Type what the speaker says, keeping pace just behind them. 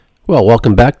Well,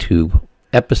 welcome back to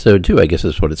episode 2, I guess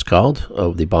is what it's called,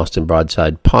 of the Boston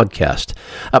Broadside podcast.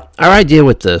 Our idea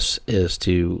with this is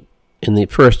to, in the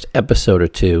first episode or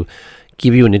two,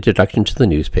 give you an introduction to the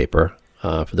newspaper.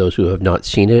 For those who have not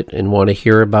seen it and want to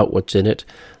hear about what's in it,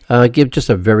 give just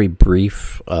a very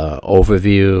brief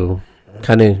overview.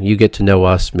 Kind of, you get to know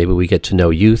us, maybe we get to know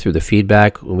you through the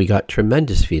feedback. We got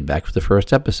tremendous feedback for the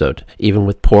first episode, even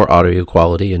with poor audio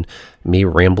quality and me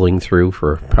rambling through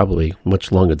for probably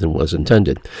much longer than was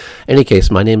intended. In any case,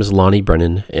 my name is Lonnie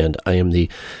Brennan, and I am the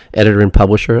editor and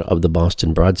publisher of the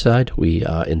Boston Broadside. We,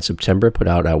 in September, put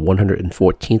out our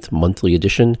 114th monthly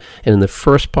edition, and in the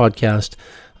first podcast,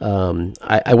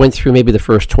 I went through maybe the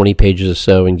first 20 pages or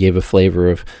so and gave a flavor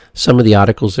of some of the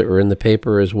articles that were in the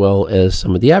paper as well as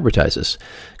some of the advertises.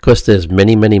 Of course, there's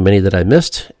many that I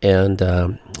missed, and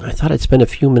I thought I'd spend a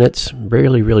few minutes,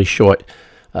 really short,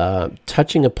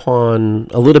 touching upon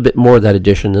a little bit more of that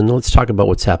edition, and let's talk about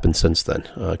what's happened since then,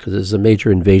 because there's a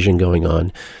major invasion going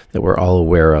on that we're all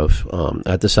aware of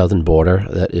at the southern border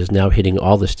that is now hitting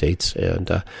all the states,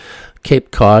 and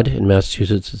Cape Cod in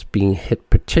Massachusetts is being hit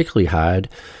particularly hard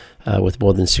with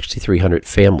more than 6,300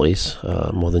 families,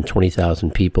 more than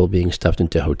 20,000 people being stuffed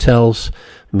into hotels,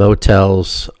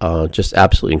 motels, just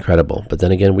absolutely incredible. But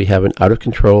then again, we have an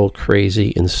out-of-control,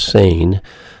 crazy, insane,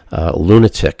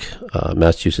 lunatic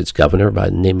Massachusetts governor by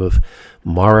the name of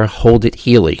Mara Hold It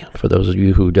Healy. For those of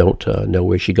you who don't know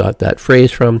where she got that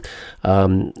phrase from,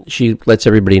 she lets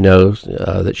everybody know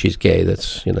that she's gay.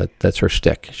 That's her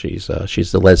shtick. She's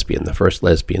the lesbian, the first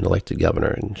lesbian elected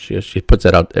governor, and she puts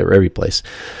that out there every place.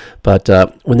 But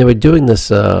when they were doing this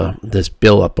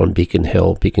bill up on Beacon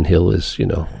Hill is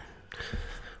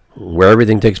where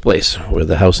everything takes place, where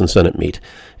the House and Senate meet,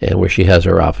 and where she has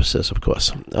her offices, of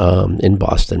course, in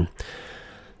Boston.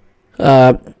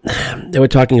 They were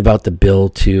talking about the bill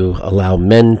to allow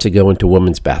men to go into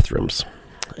women's bathrooms.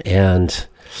 And,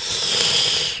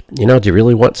 do you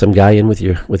really want some guy in with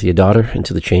your daughter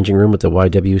into the changing room at the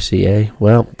YWCA?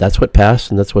 Well, that's what passed,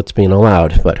 and that's what's being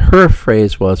allowed. But her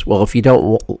phrase was, well, if you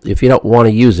don't want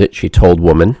to use it, she told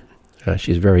woman,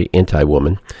 she's very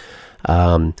anti-woman,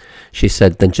 she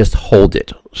said, then just hold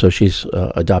it. So she's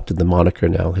adopted the moniker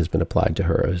now, has been applied to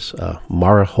her as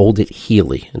Mara Hold It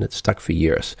Healy, and it's stuck for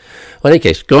years. Well, in any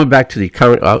case, going back to the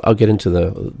current, I'll get into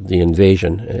the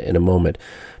invasion in a moment,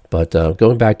 but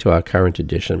going back to our current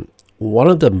edition, one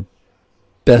of the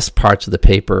best parts of the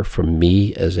paper for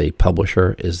me as a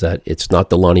publisher is that it's not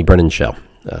the Lonnie Brennan show.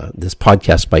 This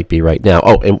podcast might be right now.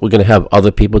 Oh, and we're going to have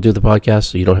other people do the podcast,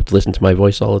 so you don't have to listen to my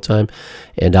voice all the time.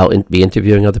 And I'll be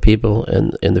interviewing other people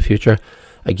in the future.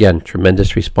 Again,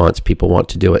 tremendous response. People want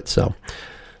to do it. So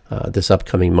this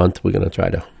upcoming month, we're going to try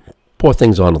to pour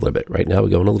things on a little bit. Right now, we're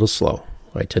going a little slow.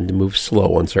 I tend to move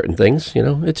slow on certain things.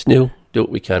 It's new. Do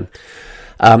what we can.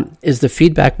 Is the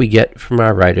feedback we get from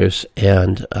our writers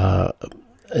and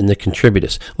the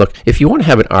contributors. Look, if you want to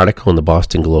have an article in the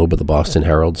Boston Globe or the Boston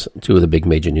Herald, two of the big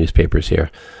major newspapers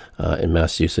here in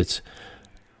Massachusetts,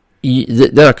 they're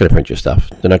not going to print your stuff.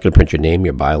 They're not going to print your name,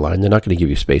 your byline. They're not going to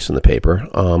give you space in the paper.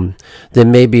 There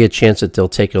may be a chance that they'll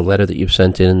take a letter that you've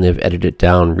sent in and they've edited it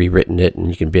down, rewritten it, and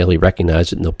you can barely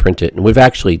recognize it, and they'll print it. And we've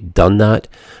actually done that.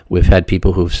 We've had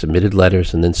people who've submitted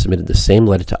letters and then submitted the same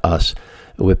letter to us.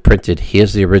 We've printed,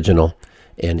 here's the original,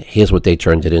 and here's what they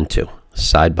turned it into.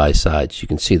 Side by side, so you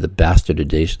can see the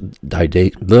bastardization,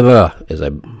 as I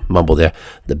mumble there,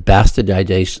 the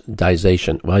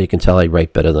bastardization. Well, you can tell I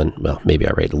write better than, maybe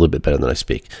I write a little bit better than I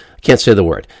speak. I can't say the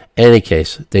word. In any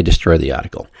case, they destroy the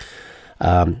article.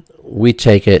 We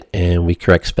take it and we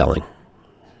correct spelling.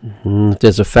 If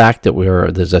there's a fact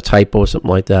that there's a typo or something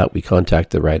like that, we contact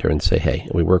the writer and say, hey,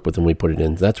 and we work with them, we put it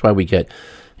in. That's why we get,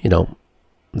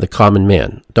 the common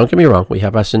man. Don't get me wrong, we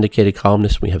have our syndicated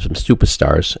columnists, we have some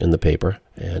superstars in the paper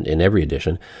and in every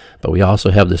edition, but we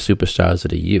also have the superstars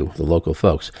that are you, the local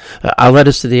folks. Our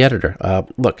letters to the editor.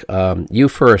 Look, you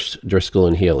first, Driscoll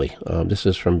and Healy. This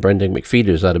is from Brenda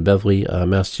McFeeters out of Beverly,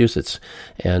 Massachusetts.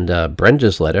 And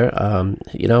Brenda's letter,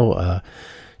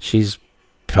 she's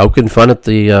poking fun at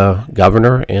the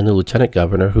governor and the lieutenant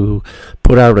governor who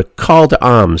put out a call to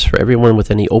arms for everyone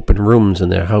with any open rooms in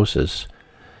their houses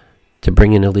to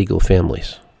bring in illegal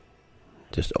families.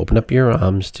 Just open up your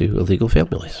arms to illegal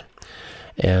families.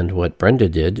 And what Brenda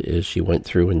did is she went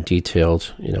through and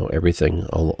detailed, everything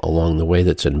along the way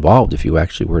that's involved if you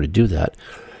actually were to do that.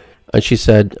 And she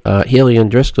said, Healy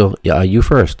and Driscoll, you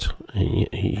first.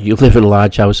 You live in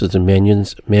large houses and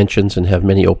mansions and have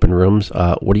many open rooms.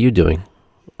 What are you doing?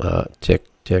 Tick,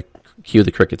 tick, cue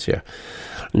the crickets here.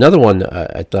 Another one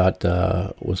I thought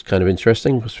was kind of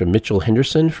interesting was from Mitchell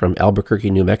Henderson from Albuquerque,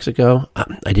 New Mexico.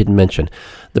 I didn't mention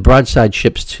the Broadside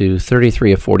ships to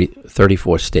 33 of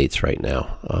 34 states right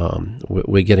now.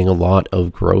 We're getting a lot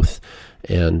of growth,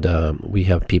 and we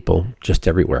have people just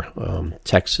everywhere.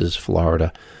 Texas,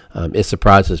 Florida. It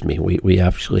surprises me. We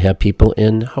actually have people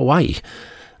in Hawaii.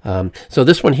 So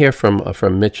this one here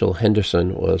from Mitch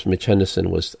Henderson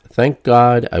was, thank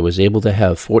God I was able to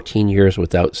have 14 years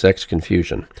without sex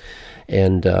confusion.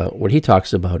 And what he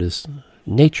talks about is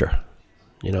nature.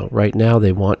 Right now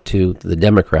they want the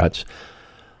Democrats,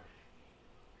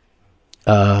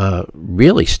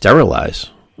 really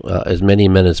sterilize as many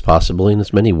men as possible and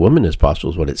as many women as possible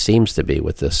is what it seems to be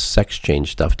with this sex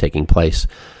change stuff taking place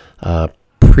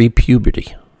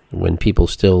pre-puberty, when people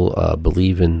still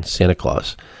believe in Santa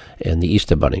Claus and the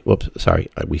Easter Bunny.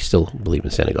 We still believe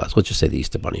in Santa Claus. Let's just say the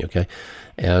Easter Bunny, okay?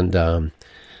 And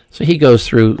so he goes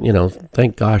through,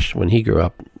 thank gosh, when he grew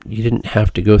up, you didn't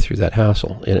have to go through that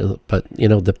hassle. But,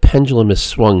 the pendulum is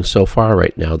swung so far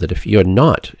right now that if you're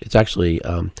not, it's actually,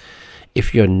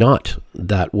 if you're not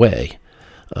that way,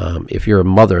 if you're a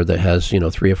mother that has,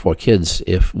 3 or 4 kids,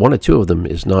 if one or two of them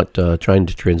is not trying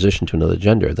to transition to another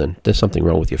gender, then there's something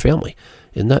wrong with your family.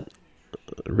 Isn't that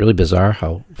really bizarre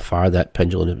how far that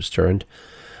pendulum has turned?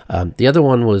 The other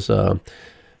one was,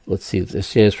 let's see,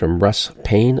 this is from Russ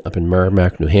Payne up in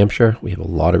Merrimack, New Hampshire. We have a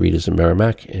lot of readers in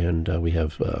Merrimack, and we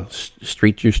have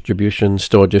street distribution,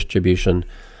 store distribution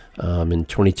in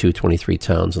 22, 23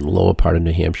 towns in the lower part of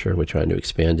New Hampshire. We're trying to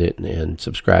expand it and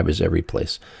subscribers every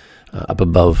place. Up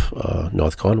above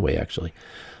North Conway, actually.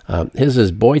 His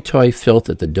is Boy Toy Filth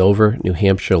at the Dover, New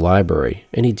Hampshire Library.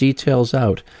 And he details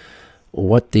out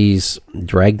what these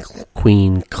drag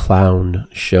queen clown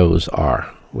shows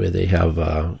are, where they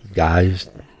have guys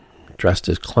dressed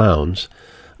as clowns,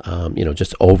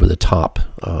 just over the top,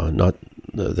 not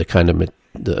the kind of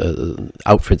the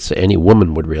outfits that any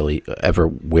woman would really ever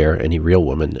wear, any real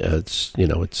woman. It's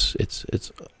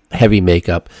heavy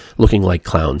makeup, looking like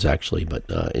clowns, actually, but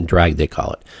in drag they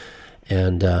call it.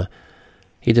 And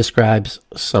he describes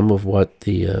some of what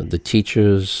the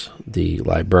teachers, the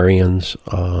librarians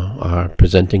are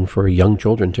presenting for young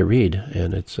children to read.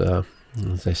 And it's,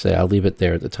 as I say, I'll leave it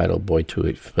there at the title, Boy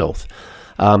Toy Filth.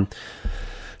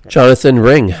 Jonathan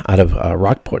Ring out of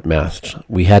Rockport, Mass.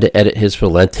 We had to edit his for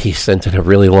Lent. He sent in a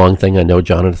really long thing. I know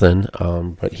Jonathan,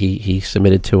 but he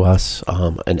submitted to us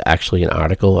an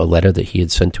article, a letter that he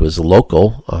had sent to his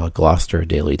local Gloucester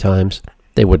Daily Times.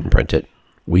 They wouldn't print it.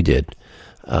 We did.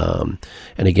 And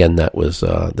again, that was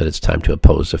that it's time to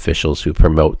oppose officials who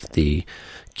promote the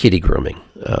kitty grooming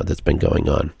that's been going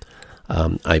on.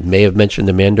 I may have mentioned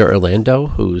Amanda Orlando,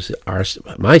 who's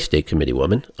my state committee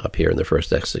woman up here in the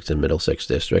 1st Essex and Middlesex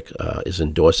District, is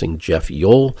endorsing Jeff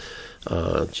Yole.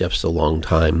 Jeff's a long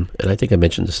time, and I think I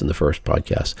mentioned this in the first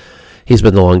podcast. He's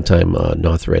been the long time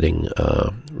North Reading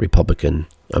Republican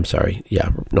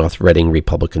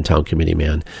Town Committee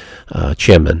man,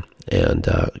 chairman, and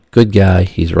good guy.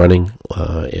 He's running,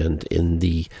 and in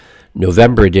the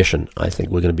November edition, I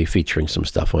think we're going to be featuring some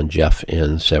stuff on Jeff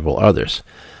and several others.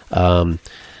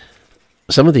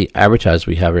 Some of the advertisers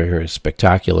we have here is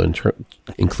spectacular,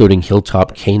 including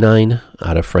Hilltop Canine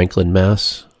out of Franklin,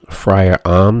 Mass, Friar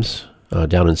Arms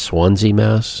down in Swansea,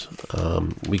 Mass.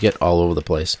 We get all over the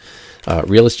place.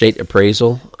 Real Estate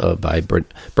Appraisal by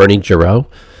Bernie Giroux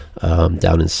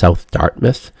down in South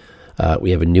Dartmouth.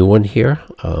 We have a new one here,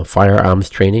 Firearms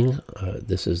Training.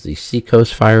 This is the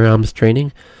Seacoast Firearms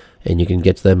Training, and you can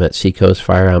get to them at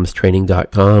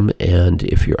seacoastfirearmstraining.com. And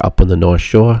if you're up on the North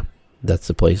Shore, that's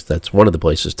the place. That's one of the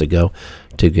places to go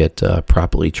to get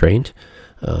properly trained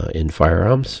in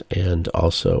firearms and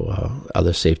also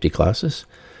other safety classes.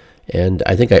 And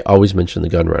I think I always mention the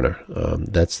Gun Runner.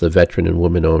 That's the veteran and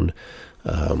woman-owned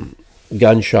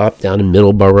gun shop down in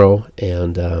Middleborough,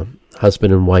 and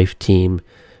husband and wife team.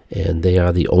 And they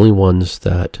are the only ones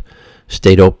that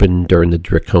stayed open during the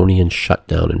draconian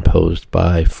shutdown imposed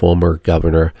by former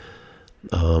Governor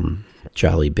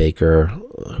Charlie Baker,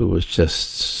 who was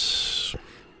just,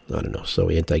 so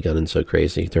anti-gun and so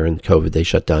crazy. During COVID, they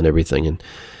shut down everything, and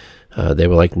they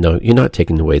were like, no, you're not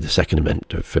taking away the Second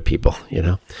Amendment for people,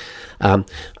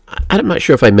 I'm not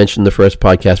sure if I mentioned the first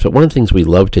podcast, but one of the things we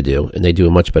love to do, and they do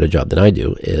a much better job than I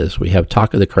do, is we have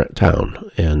Talk of the Town.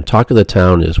 And Talk of the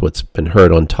Town is what's been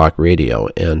heard on talk radio.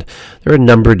 And there are a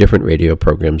number of different radio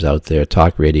programs out there,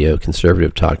 talk radio,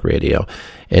 conservative talk radio.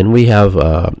 And we have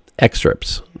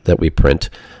excerpts that we print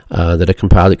that are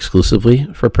compiled exclusively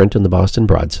for print in the Boston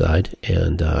Broadside.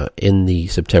 And in the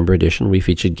September edition, we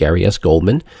featured Gary S.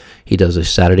 Goldman. He does a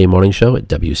Saturday morning show at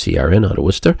WCRN out of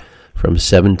Worcester from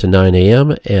 7 to 9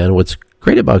 a.m. And what's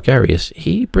great about Gary is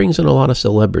he brings in a lot of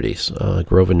celebrities,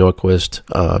 Grover Norquist,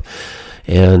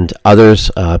 and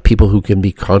others, people who can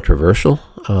be controversial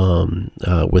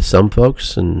with some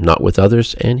folks and not with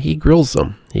others, and he grills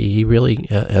them. He really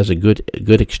has a good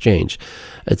exchange.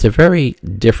 It's a very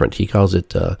different, he calls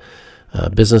it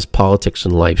business, politics,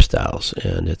 and lifestyles,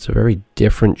 and it's a very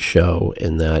different show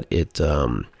in that it's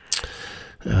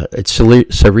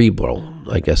cerebral,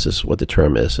 I guess is what the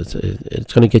term is.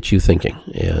 It's going to get you thinking,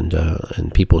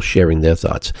 and people sharing their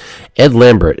thoughts. Ed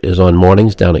Lambert is on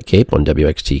mornings down at Cape on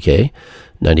WXTK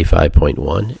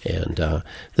 95.1, and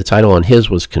the title on his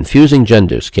was Confusing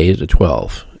Genders, K to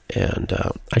 12. And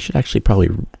I should actually probably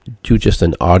do just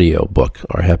an audio book,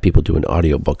 or have people do an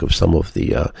audio book of some of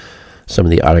the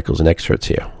articles and excerpts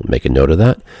here. We'll make a note of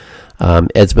that.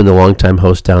 Ed's been the longtime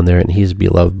host down there, and he's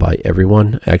beloved by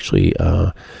everyone. Actually,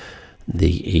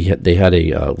 they had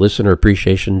a listener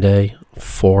appreciation day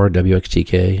for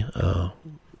WXTK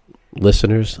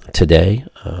listeners today,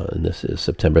 and this is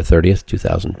September 30th,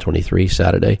 2023,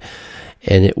 Saturday,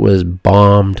 and it was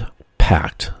bombed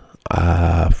packed.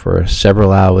 For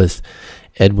several hours,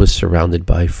 Ed was surrounded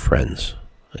by friends.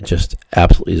 Just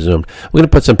absolutely zoomed. We're going to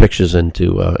put some pictures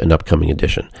into an upcoming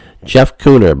edition. Jeff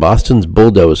Cooner, Boston's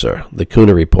bulldozer, the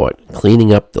Cooner Report,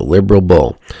 cleaning up the liberal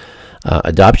bull.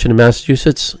 Adoption in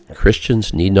Massachusetts,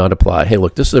 Christians need not apply. Hey,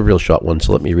 look, this is a real short one,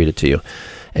 so let me read it to you.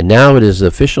 And now it is the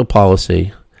official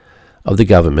policy of the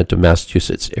government of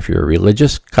Massachusetts. If you're a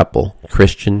religious couple,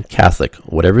 Christian, Catholic,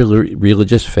 whatever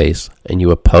religious faith, and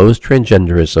you oppose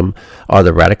transgenderism or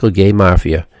the radical gay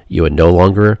mafia, you are no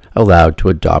longer allowed to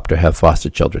adopt or have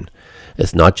foster children.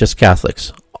 It's not just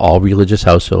Catholics. All religious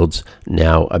households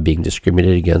now are being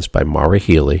discriminated against by Maura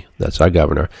Healey, that's our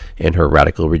governor, and her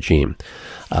radical regime.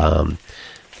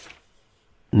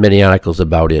 Many articles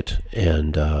about it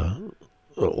and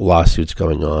lawsuits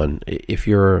going on. If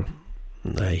you're,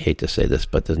 I hate to say this,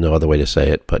 but there's no other way to say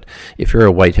it, but if you're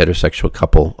a white heterosexual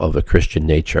couple of a Christian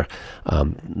nature,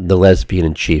 the lesbian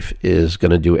in chief is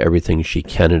going to do everything she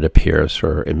can, it appears,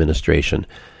 for administration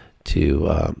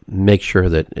to make sure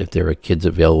that if there are kids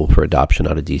available for adoption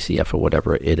out of DCF or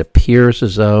whatever, it appears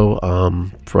as though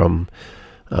from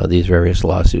these various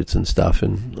lawsuits and stuff,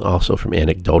 and also from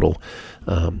anecdotal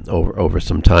over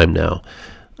some time now,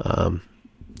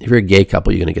 if you're a gay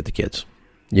couple, you're going to get the kids.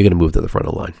 You're going to move to the front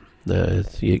of the line.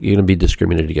 You're going to be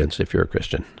discriminated against if you're a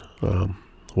Christian.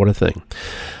 What a thing.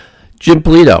 Jim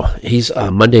Polito, he's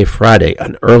Monday, Friday,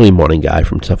 an early morning guy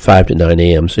from 5 to 9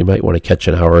 a.m., so you might want to catch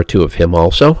an hour or two of him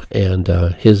also. And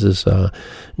his is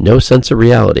No Sense of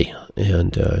Reality.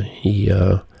 And he...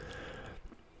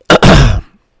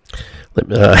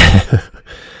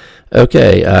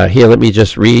 okay, here, let me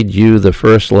just read you the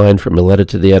first line from a letter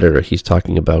to the editor. He's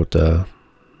talking about... well,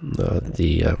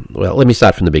 let me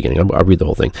start from the beginning. I'll read the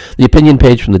whole thing. The opinion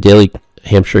page from the Daily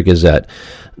Hampshire Gazette.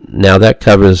 Now that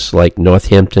covers like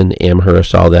Northampton,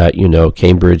 Amherst, all that,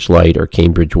 Cambridge Light or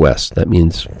Cambridge West. That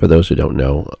means, for those who don't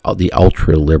know, the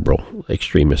ultra-liberal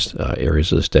extremist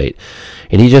areas of the state.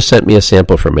 And he just sent me a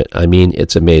sample from it. I mean,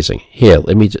 it's amazing. Here,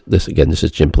 this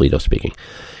is Jim Polito speaking.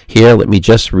 Here, let me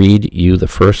just read you the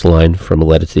first line from a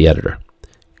letter to the editor.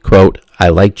 Quote, I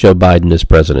like Joe Biden as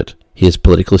president. He is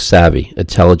politically savvy,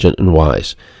 intelligent, and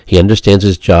wise. He understands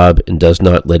his job and does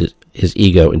not let his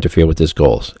ego interfere with his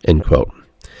goals. End quote.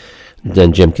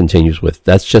 Then Jim continues with,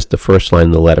 that's just the first line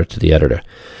in the letter to the editor.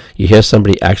 You hear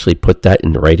somebody actually put that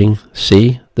in writing?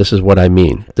 See? This is what I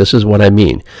mean. This is what I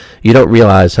mean. You don't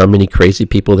realize how many crazy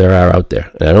people there are out there.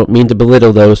 And I don't mean to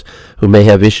belittle those who may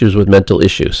have issues with mental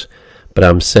issues. But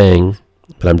I'm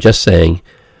just saying,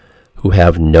 who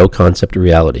have no concept of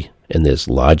reality. And there's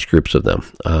large groups of them.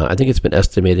 I think it's been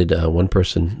estimated, one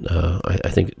person, I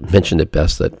think, mentioned it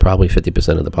best, that probably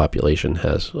 50% of the population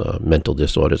has mental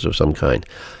disorders of some kind.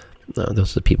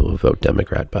 Those are the people who vote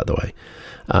Democrat, by the way.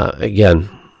 Again,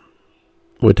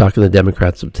 we're talking to the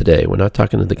Democrats of today. We're not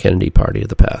talking to the Kennedy Party of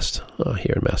the past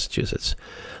here in Massachusetts.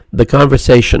 The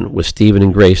Conversation with Stephen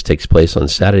and Grace takes place on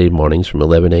Saturday mornings from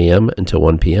 11 a.m. until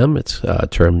 1 p.m. It's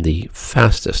termed the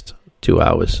fastest 2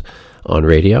 hours on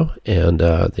radio, and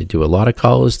they do a lot of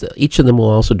calls. Each of them will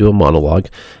also do a monologue,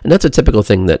 and that's a typical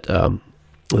thing that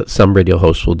some radio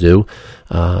hosts will do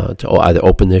to either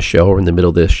open this show or in the middle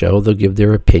of this show. They'll give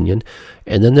their opinion,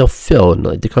 and then they'll fill. And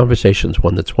the Conversation's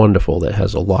one that's wonderful, that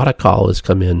has a lot of callers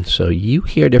come in, so you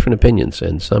hear different opinions,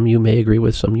 and some you may agree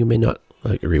with, some you may not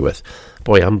agree with.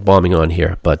 Boy, I'm bombing on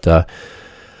here, but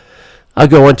I'll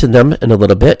go into them in a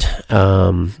little bit.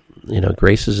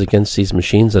 Grace is against these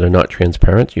machines that are not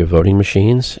transparent, your voting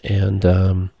machines, and,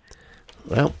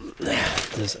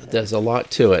 there's a lot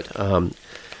to it.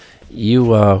 you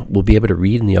will be able to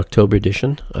read in the October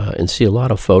edition and see a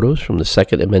lot of photos from the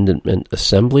Second Amendment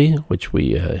Assembly, which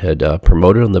we had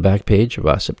promoted on the back page of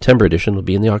our September edition. Will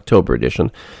be in the October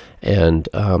edition. And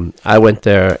I went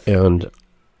there, and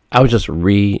I was just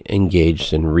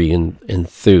re-engaged and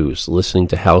re-enthused, listening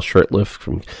to Hal Shurtleff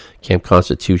from Camp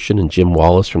Constitution and Jim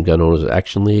Wallace from Gun Owners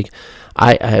Action League.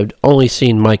 I had only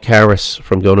seen Mike Harris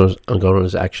from Gun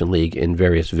Owners Action League in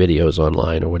various videos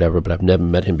online or whatever, but I've never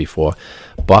met him before.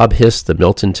 Bob Hiss, the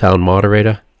Milton Town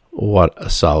moderator, what a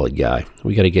solid guy.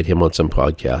 We got to get him on some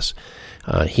podcasts.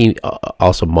 He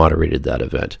also moderated that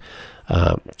event.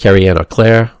 Carrie Ann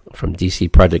Auclair from DC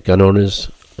Project Gun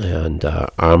Owners and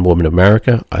Armed Women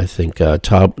America. I think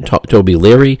Toby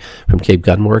Leary from Cape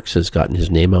Gunworks has gotten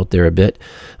his name out there a bit.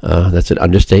 That's an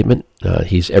understatement.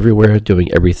 He's everywhere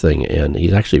doing everything, and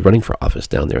he's actually running for office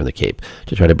down there in the Cape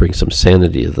to try to bring some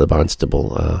sanity to the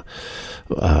Barnstable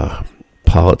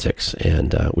politics,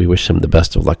 and we wish him the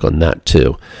best of luck on that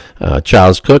too.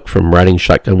 Charles Cook from Riding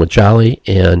Shotgun with Charlie,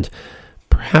 and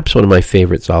perhaps one of my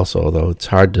favorites also, although it's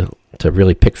hard to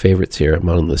really pick favorites here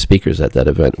among the speakers at that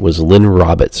event, was Lynn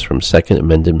Roberts from Second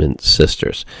Amendment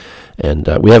Sisters. And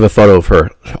we have a photo of her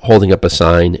holding up a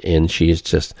sign, and she's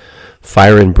just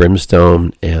fire and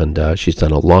brimstone, and she's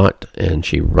done a lot, and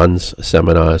she runs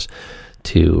seminars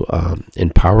to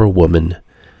empower women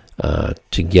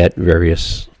to get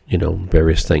various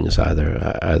things,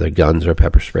 either guns or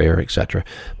pepper spray or etc.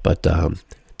 But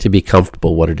to be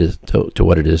comfortable what it is to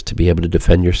what it is to be able to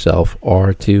defend yourself,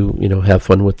 or to have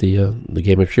fun with the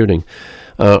game of shooting.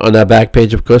 On that back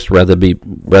page, of course, rather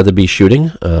be shooting.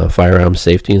 Firearm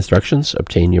safety instructions.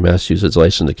 Obtain your Massachusetts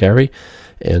license to carry,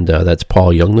 and that's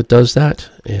Paul Young that does that.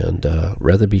 And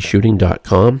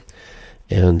ratherbyshooting.com.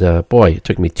 And boy, it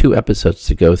took me 2 episodes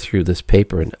to go through this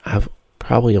paper, and I've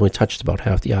probably only touched about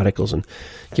half the articles and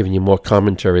given you more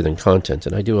commentary than content,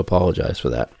 and I do apologize for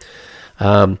that.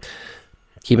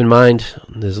 Keep in mind,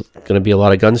 there's going to be a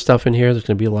lot of gun stuff in here. There's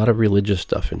going to be a lot of religious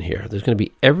stuff in here. There's going to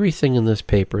be everything in this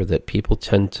paper that people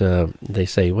they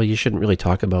say, well, you shouldn't really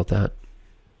talk about that.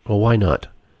 Well, why not?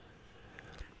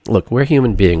 Look, we're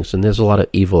human beings, and there's a lot of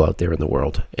evil out there in the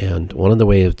world. And one of the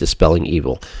ways of dispelling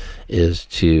evil is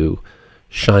to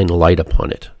shine light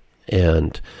upon it.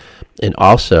 And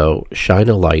also shine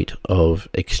a light of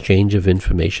exchange of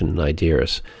information and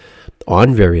ideas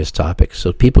on various topics,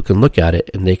 so people can look at it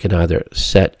and they can either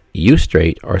set you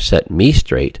straight or set me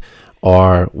straight,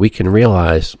 or we can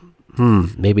realize,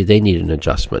 maybe they need an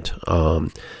adjustment.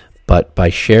 But by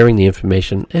sharing the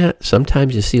information,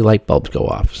 sometimes you see light bulbs go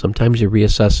off. Sometimes you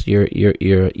reassess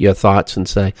your thoughts and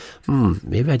say,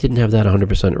 maybe I didn't have that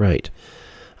 100% right.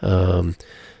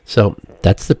 So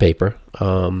that's the paper.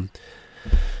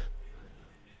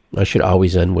 I should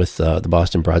always end with the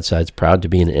Boston Broadside's proud to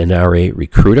be an NRA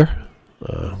recruiter.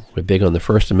 We're big on the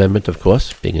First Amendment, of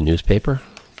course, being a newspaper.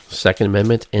 Second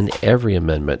Amendment, and every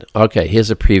amendment. Okay, here's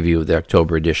a preview of the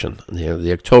October edition.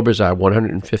 The October's our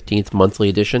 115th monthly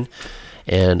edition,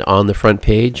 and on the front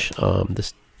page,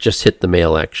 this just hit the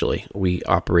mail, actually. We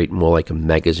operate more like a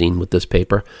magazine with this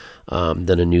paper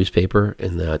than a newspaper,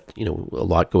 in that, a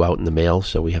lot go out in the mail,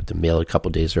 so we have to mail it a couple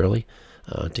days early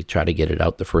to try to get it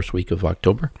out the first week of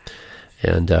October.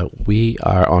 And we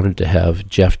are honored to have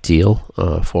Jeff Deal,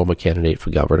 former candidate for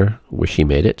governor. Wish he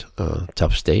made it.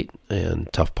 Tough state and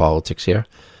tough politics here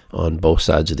on both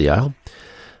sides of the aisle.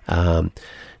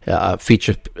 A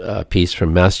feature piece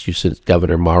from Massachusetts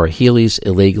Governor Maura Healey's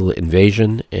illegal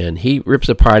invasion. And he rips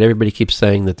apart, everybody keeps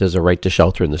saying that there's a right to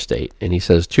shelter in the state. And he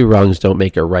says 2 wrongs don't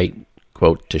make a right,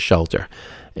 quote, to shelter.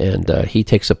 And he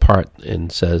takes apart and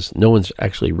says no one's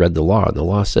actually read the law. And the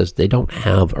law says they don't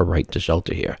have a right to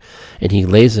shelter here. And he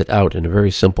lays it out in a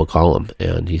very simple column.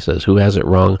 And he says who has it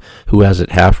wrong, who has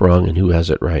it half wrong, and who has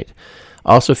it right.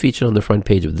 Also featured on the front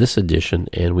page of this edition,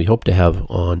 and we hope to have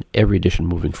on every edition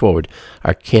moving forward,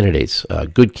 are candidates,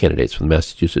 good candidates for the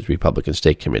Massachusetts Republican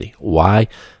State Committee. Why?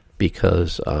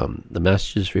 Because the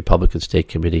Massachusetts Republican State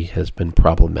Committee has been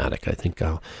problematic. I think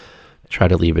I'll try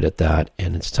to leave it at that,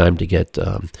 and it's time to get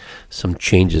some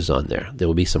changes on there. There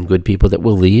will be some good people that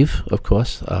will leave, of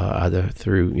course, either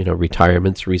through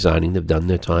retirements, resigning, they've done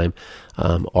their time,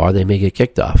 or they may get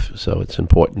kicked off. So it's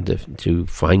important to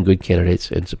find good candidates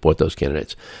and support those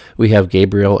candidates. We have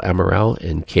Gabriel Amaral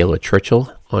and Kayla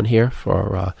Churchill on here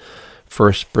for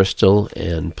First Bristol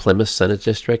and Plymouth Senate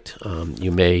District.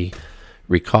 You may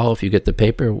recall, if you get the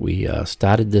paper, we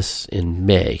started this in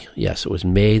May. Yes, it was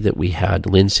May that we had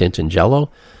Lynn Santangelo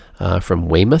from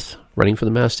Weymouth running for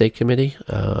the Mass State Committee,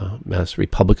 Mass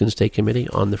Republican State Committee,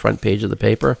 on the front page of the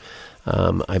paper.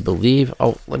 I believe,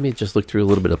 let me just look through a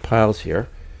little bit of piles here.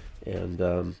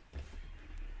 And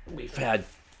we've had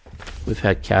We've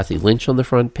had Kathy Lynch on the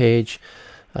front page.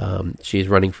 She's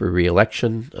running for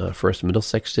re-election, 1st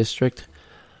Middlesex District.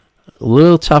 A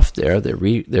little tough there. They're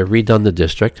redone the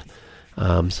district.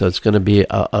 So it's going to be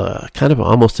a kind of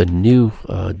almost a new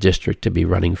district to be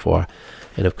running for.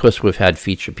 And, of course, we've had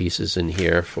feature pieces in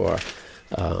here for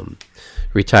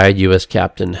retired U.S.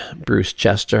 Captain Bruce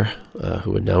Chester,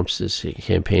 who announced his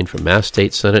campaign for Mass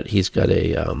State Senate. He's got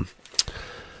a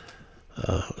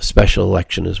special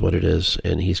election is what it is,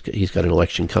 and he's got an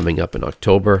election coming up in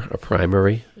October, a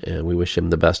primary, and we wish him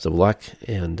the best of luck.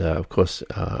 And, of course,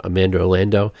 Amanda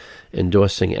Orlando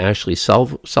endorsing Ashley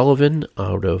Sullivan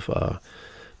out of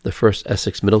the 1st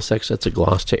Essex Middlesex. That's a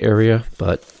Gloucester area,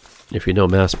 but if you know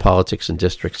mass politics and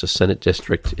districts, the Senate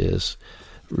district is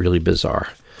really bizarre.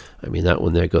 I mean, that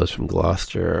one there goes from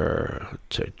Gloucester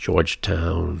to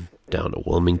Georgetown, down to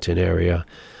Wilmington area,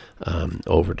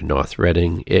 over to North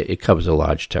Reading. It covers a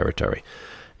large territory.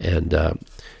 And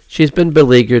she's been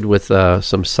beleaguered with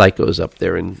some psychos up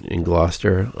there in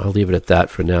Gloucester. I'll leave it at that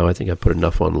for now. I think I put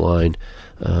enough online.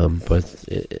 But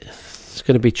it's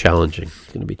going to be challenging.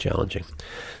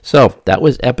 So that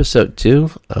was episode 2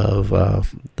 of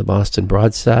the Boston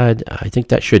Broadside. I think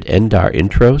that should end our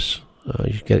intros.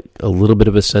 You get a little bit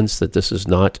of a sense that this is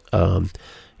not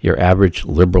your average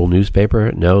liberal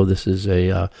newspaper. No, this is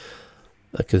a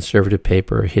conservative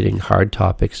paper hitting hard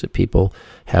topics that people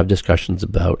have discussions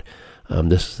about.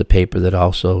 This is the paper that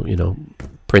also,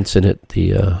 prints in it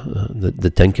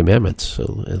the 10 Commandments.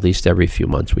 So at least every few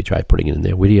months we try putting it in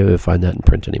there. Where do you ever find that in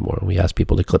print anymore? We ask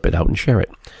people to clip it out and share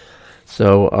it.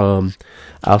 So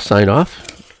I'll sign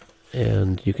off,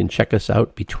 and you can check us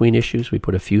out between issues. We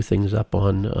put a few things up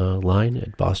online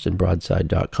at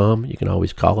bostonbroadside.com. You can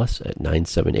always call us at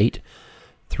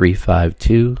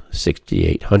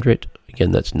 978-352-6800.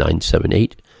 Again, that's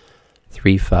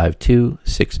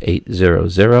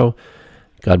 978-352-6800.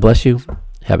 God bless you.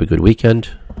 Have a good weekend.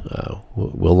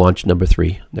 We'll launch number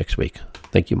 3 next week.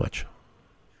 Thank you much.